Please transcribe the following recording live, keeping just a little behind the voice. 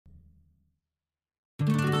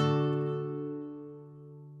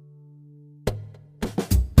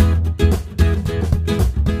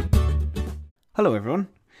Hello, everyone.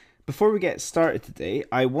 Before we get started today,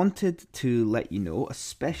 I wanted to let you know,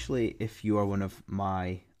 especially if you are one of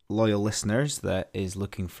my loyal listeners that is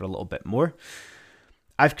looking for a little bit more,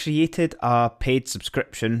 I've created a paid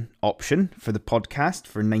subscription option for the podcast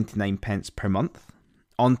for 99 pence per month.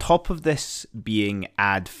 On top of this being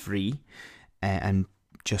ad-free and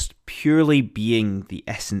just purely being the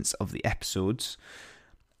essence of the episodes,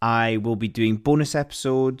 I will be doing bonus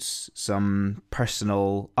episodes, some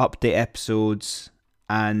personal update episodes,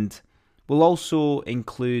 and we'll also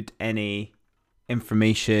include any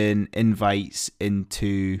information, invites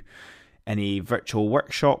into any virtual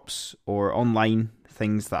workshops or online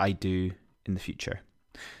things that I do in the future.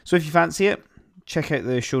 So if you fancy it, check out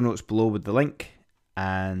the show notes below with the link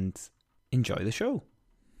and enjoy the show.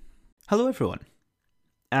 Hello everyone,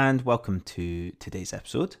 and welcome to today's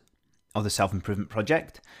episode of the Self-Improvement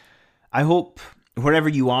Project. I hope wherever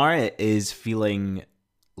you are, it is feeling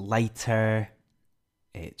lighter,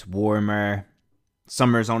 it's warmer,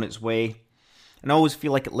 summer's on its way, and I always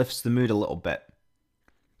feel like it lifts the mood a little bit.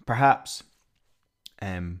 Perhaps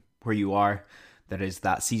where you are, there is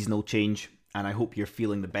that seasonal change, and I hope you're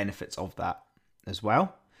feeling the benefits of that as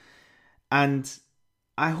well. And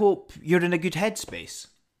I hope you're in a good headspace.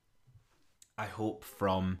 I hope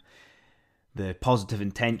from the positive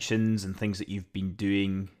intentions and things that you've been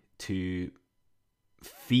doing to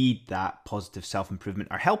feed that positive self-improvement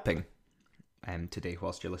are helping today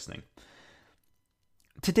whilst you're listening.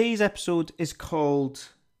 Today's episode is called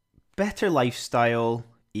Better Lifestyle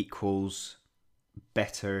Equals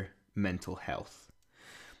Better Mental Health.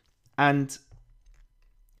 And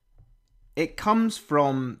it comes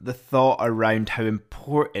from the thought around how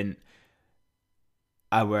important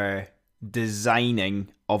our designing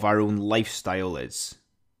of our own lifestyle is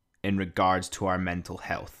in regards to our mental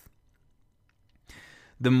health.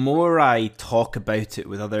 The more I talk about it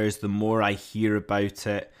with others, the more I hear about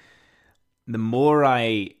it, the more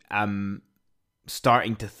I am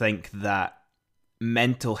starting to think that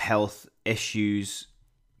mental health issues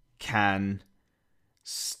can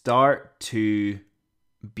start to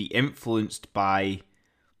be influenced by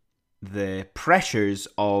the pressures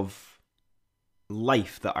of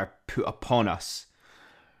life that are put upon us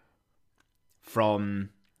from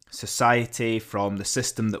society, from the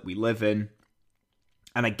system that we live in.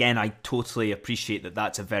 And again, I totally appreciate that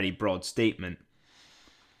that's a very broad statement.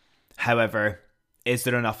 However, is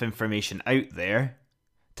there enough information out there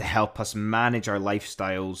to help us manage our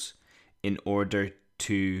lifestyles in order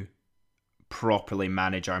to properly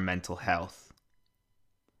manage our mental health?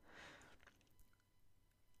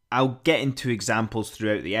 I'll get into examples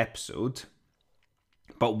throughout the episode,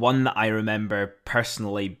 but one that I remember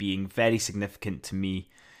personally being very significant to me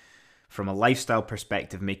from a lifestyle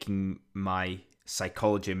perspective, making my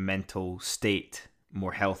psychology and mental state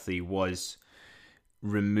more healthy, was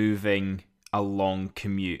removing a long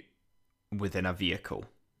commute within a vehicle.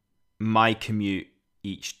 My commute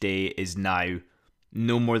each day is now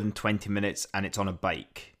no more than 20 minutes and it's on a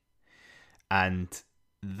bike. And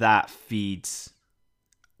that feeds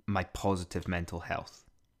my positive mental health.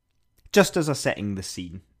 Just as a setting the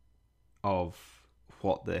scene of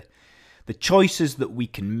what the choices that we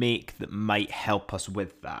can make that might help us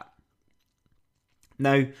with that.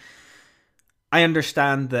 Now, I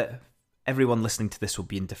understand that everyone listening to this will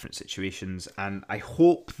be in different situations, and I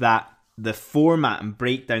hope that the format and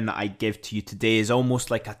breakdown that I give to you today is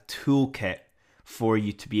almost like a toolkit for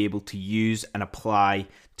you to be able to use and apply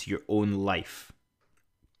to your own life.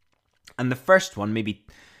 And the first one, maybe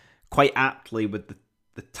quite aptly with the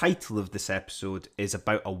title of this episode, is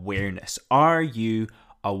about awareness. Are you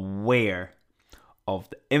aware of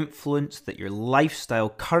the influence that your lifestyle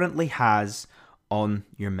currently has on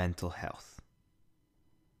your mental health?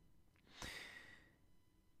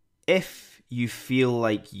 If you feel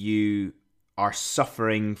like you are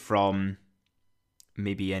suffering from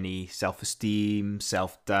maybe any self-esteem,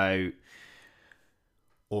 self-doubt,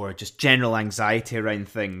 or just general anxiety around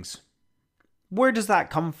things, where does that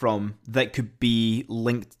come from that could be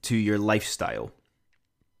linked to your lifestyle?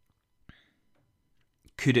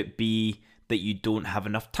 Could it be that you don't have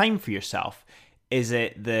enough time for yourself? Is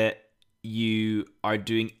it that you are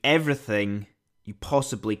doing everything you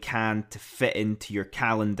possibly can to fit into your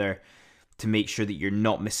calendar to make sure that you're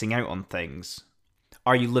not missing out on things?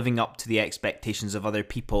 Are you living up to the expectations of other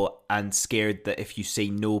people and scared that if you say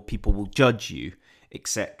no, people will judge you,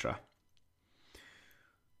 etc.?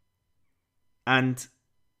 And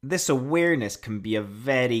this awareness can be a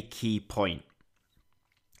very key point.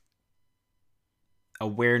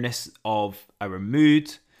 Awareness of our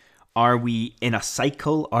mood. Are we in a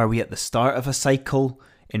cycle? Are we at the start of a cycle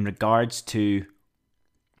in regards to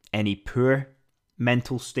any poor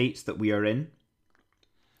mental states that we are in?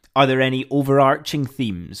 Are there any overarching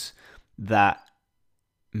themes that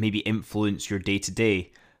maybe influence your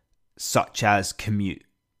day-to-day, such as commute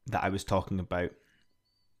that I was talking about?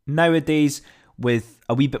 Nowadays, with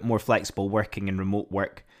a wee bit more flexible working and remote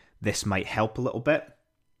work, this might help a little bit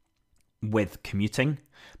with commuting,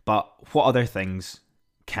 but what other things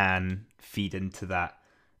can feed into that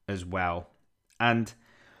as well? And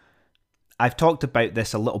I've talked about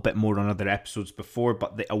this a little bit more on other episodes before,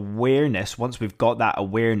 but the awareness, once we've got that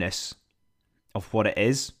awareness of what it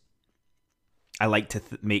is, I like to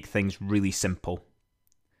make things really simple.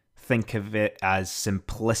 Think of it as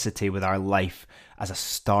simplicity with our life as a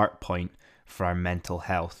start point for our mental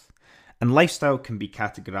health. And lifestyle can be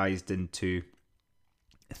categorized into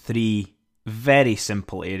 3 very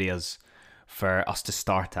simple areas for us to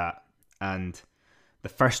start at. And the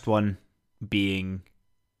first one being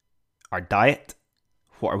our diet.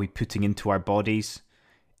 What are we putting into our bodies?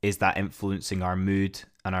 Is that influencing our mood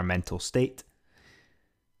and our mental state?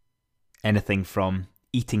 Anything from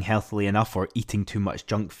eating healthily enough or eating too much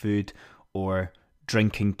junk food or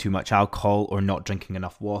drinking too much alcohol or not drinking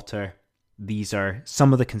enough water. These are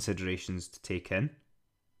some of the considerations to take in.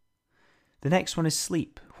 The next one is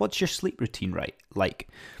sleep. What's your sleep routine like?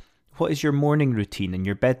 What is your morning routine and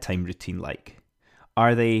your bedtime routine like?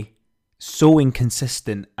 Are they so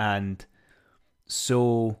inconsistent and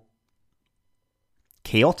so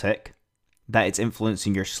chaotic that it's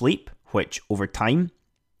influencing your sleep, which over time,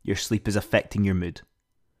 your sleep is affecting your mood?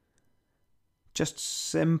 Just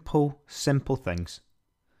simple things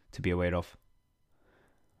to be aware of.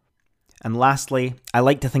 And lastly, I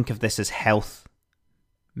like to think of this as health.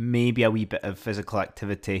 Maybe a wee bit of physical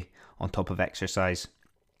activity on top of exercise.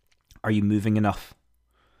 Are you moving enough?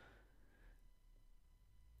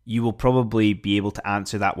 You will probably be able to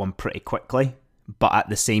answer that one pretty quickly, but at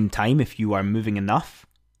the same time, if you are moving enough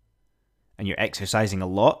and you're exercising a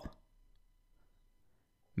lot,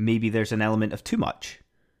 maybe there's an element of too much.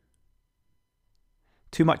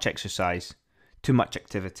 Too much exercise, too much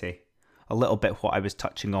activity. A little bit what I was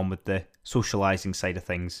touching on with the socializing side of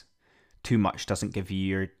things. Too much doesn't give you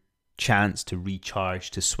your chance to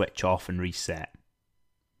recharge, to switch off and reset.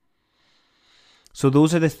 So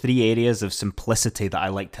those are the 3 areas of simplicity that I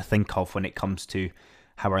like to think of when it comes to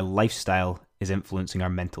how our lifestyle is influencing our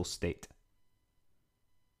mental state.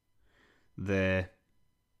 The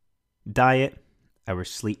diet, our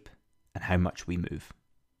sleep, and how much we move.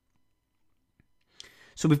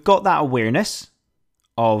 So we've got that awareness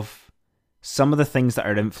of some of the things that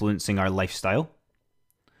are influencing our lifestyle.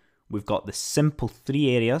 We've got the simple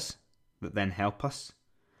 3 areas that then help us.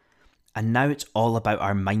 And now it's all about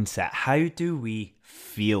our mindset. How do we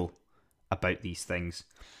feel about these things?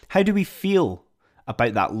 How do we feel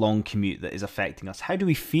about that long commute that is affecting us? How do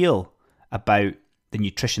we feel about the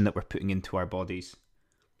nutrition that we're putting into our bodies?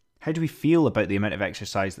 How do we feel about the amount of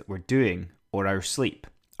exercise that we're doing or our sleep?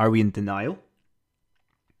 Are we in denial?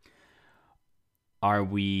 Are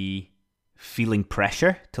we feeling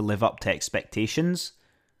pressure to live up to expectations?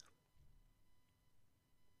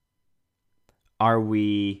 Are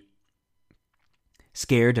we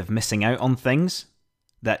scared of missing out on things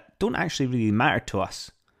that don't actually really matter to us?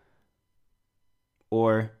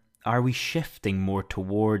 Or are we shifting more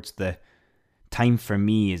towards the time for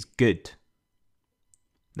me is good?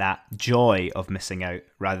 That joy of missing out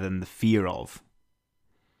rather than the fear of.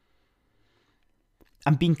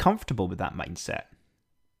 And being comfortable with that mindset.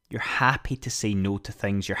 You're happy to say no to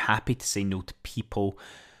things. You're happy to say no to people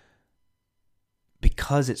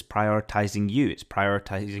because it's prioritizing you. It's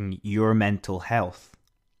prioritizing your mental health.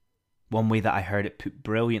 One way that I heard it put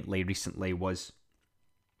brilliantly recently was,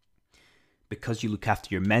 because you look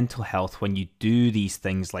after your mental health, when you do these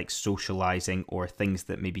things like socializing or things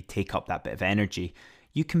that maybe take up that bit of energy,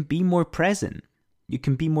 you can be more present. You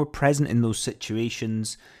can be more present in those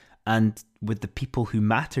situations and with the people who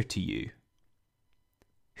matter to you.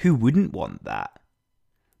 Who wouldn't want that?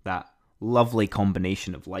 That lovely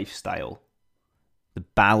combination of lifestyle, the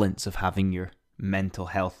balance of having your mental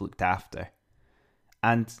health looked after,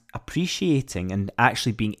 and appreciating and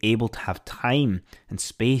actually being able to have time and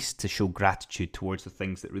space to show gratitude towards the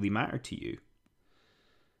things that really matter to you.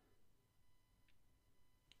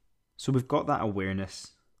 So we've got that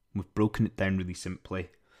awareness, we've broken it down really simply,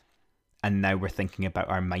 and now we're thinking about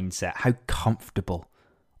our mindset. How comfortable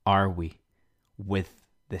are we with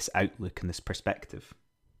this outlook and this perspective?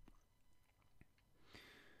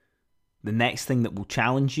 The next thing that will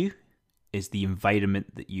challenge you is the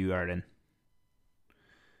environment that you are in.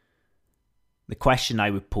 The question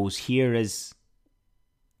I would pose here is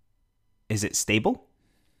it stable?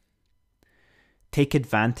 Take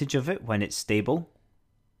advantage of it when it's stable.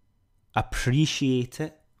 appreciate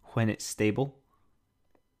it when it's stable,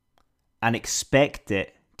 and expect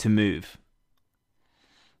it to move.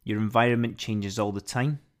 Your environment changes all the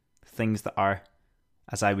time. Things that are,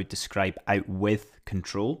 as I would describe, out with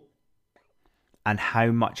control. And how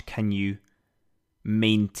much can you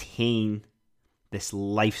maintain this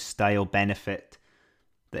lifestyle benefit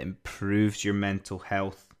that improves your mental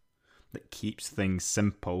health, that keeps things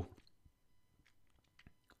simple,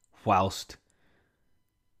 whilst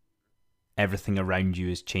everything around you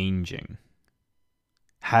is changing?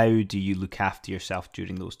 How do you look after yourself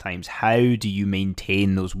during those times? How do you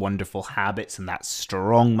maintain those wonderful habits and that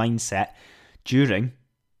strong mindset during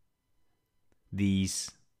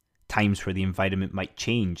these times where the environment might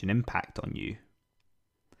change and impact on you?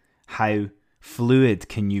 How fluid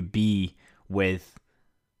can you be with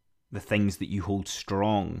the things that you hold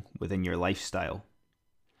strong within your lifestyle?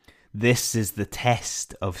 This is the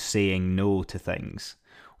test of saying no to things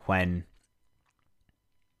when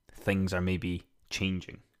things are maybe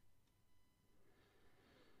changing.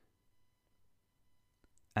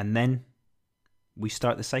 And then we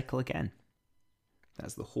start the cycle again.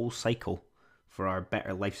 That's the whole cycle for our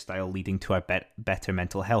better lifestyle leading to our better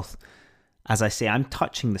mental health. As I say, I'm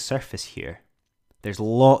touching the surface here. There's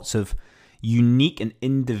lots of unique and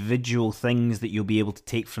individual things that you'll be able to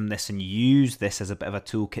take from this and use this as a bit of a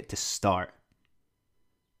toolkit to start.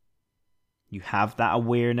 You have that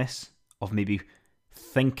awareness of maybe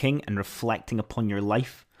thinking and reflecting upon your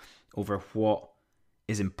life over what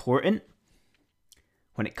is important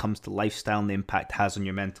when it comes to lifestyle and the impact it has on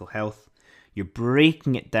your mental health. You're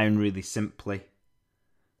breaking it down really simply.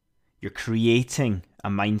 You're creating a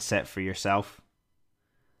mindset for yourself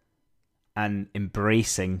and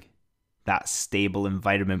embracing that stable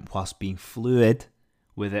environment whilst being fluid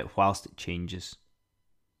with it whilst it changes.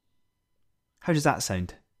 How does that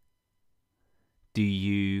sound? Do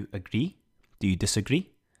you agree? Do you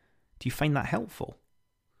disagree? Do you find that helpful?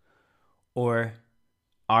 Or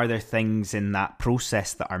are there things in that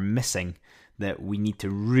process that are missing that we need to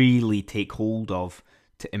really take hold of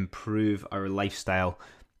to improve our lifestyle,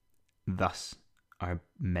 thus our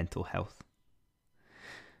mental health?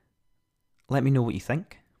 Let me know what you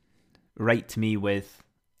think. Write to me with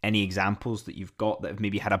any examples that you've got that have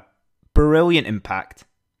maybe had a brilliant impact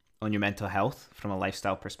on your mental health from a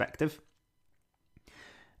lifestyle perspective.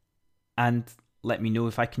 And let me know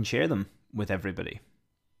if I can share them with everybody.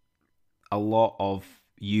 A lot of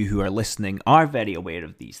you who are listening are very aware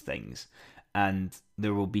of these things, and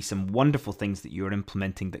there will be some wonderful things that you're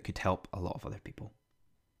implementing that could help a lot of other people.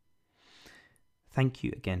 Thank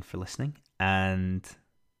you again for listening, and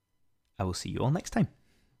I will see you all next time.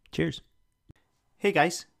 Cheers. Hey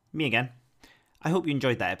guys, me again. I hope you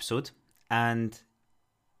enjoyed that episode, and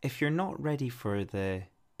if you're not ready for the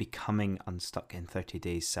Becoming Unstuck in 30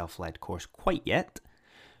 Days self-led course quite yet,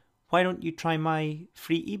 why don't you try my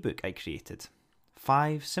free ebook I created?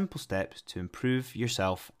 5 simple steps to improve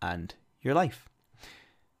yourself and your life.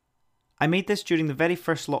 I made this during the very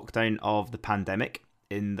first lockdown of the pandemic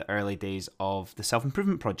in the early days of the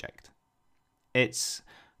Self-Improvement Project. It's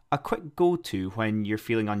a quick go-to when you're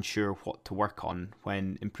feeling unsure what to work on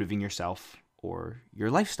when improving yourself or your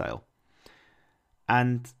lifestyle.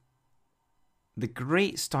 And the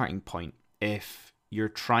great starting point if you're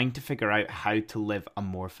trying to figure out how to live a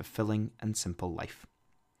more fulfilling and simple life.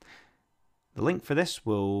 The link for this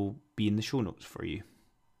will be in the show notes for you.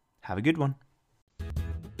 Have a good one.